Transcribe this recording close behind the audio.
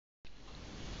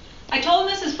I told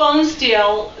Mrs.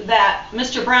 Bonesteel that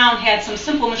Mr. Brown had some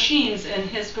simple machines in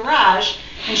his garage,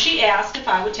 and she asked if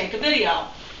I would take a video.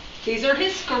 These are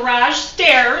his garage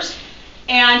stairs,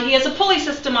 and he has a pulley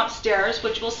system upstairs,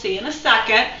 which we'll see in a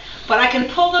second, but I can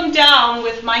pull them down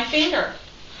with my finger,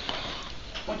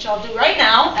 which I'll do right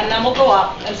now, and then we'll go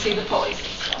up and see the pulley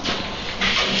system.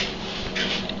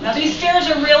 Now these stairs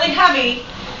are really heavy,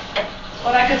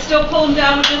 but I can still pull them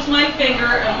down with just my finger,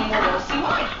 and we'll see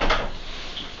why.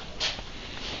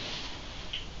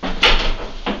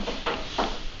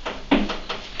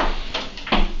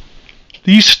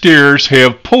 These stairs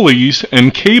have pulleys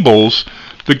and cables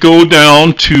that go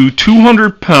down to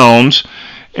 200 pounds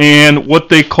and what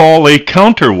they call a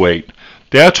counterweight.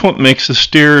 That's what makes the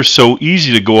stairs so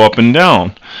easy to go up and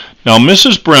down. Now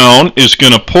Mrs. Brown is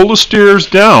going to pull the stairs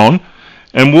down,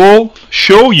 and we'll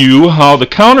show you how the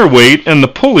counterweight and the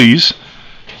pulleys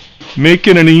make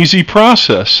it an easy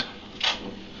process.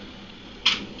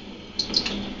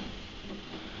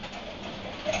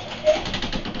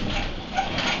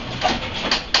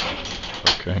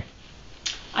 Okay.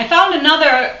 I found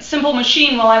another simple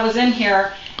machine while I was in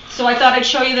here, so I thought I'd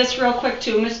show you this real quick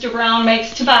too. Mr. Brown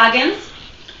makes toboggans,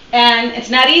 and it's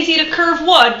not easy to curve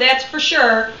wood, that's for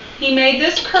sure. He made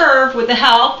this curve with the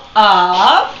help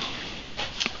of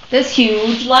this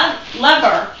huge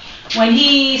lever. When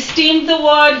he steamed the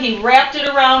wood, he wrapped it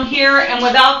around here, and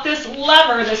without this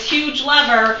lever, this huge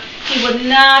lever, he would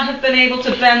not have been able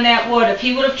to bend that wood. If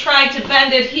he would have tried to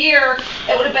bend it here,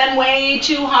 it would have been way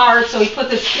too hard. So he put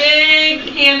this big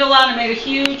handle on and made a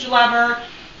huge lever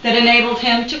that enabled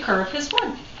him to curve his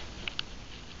wood.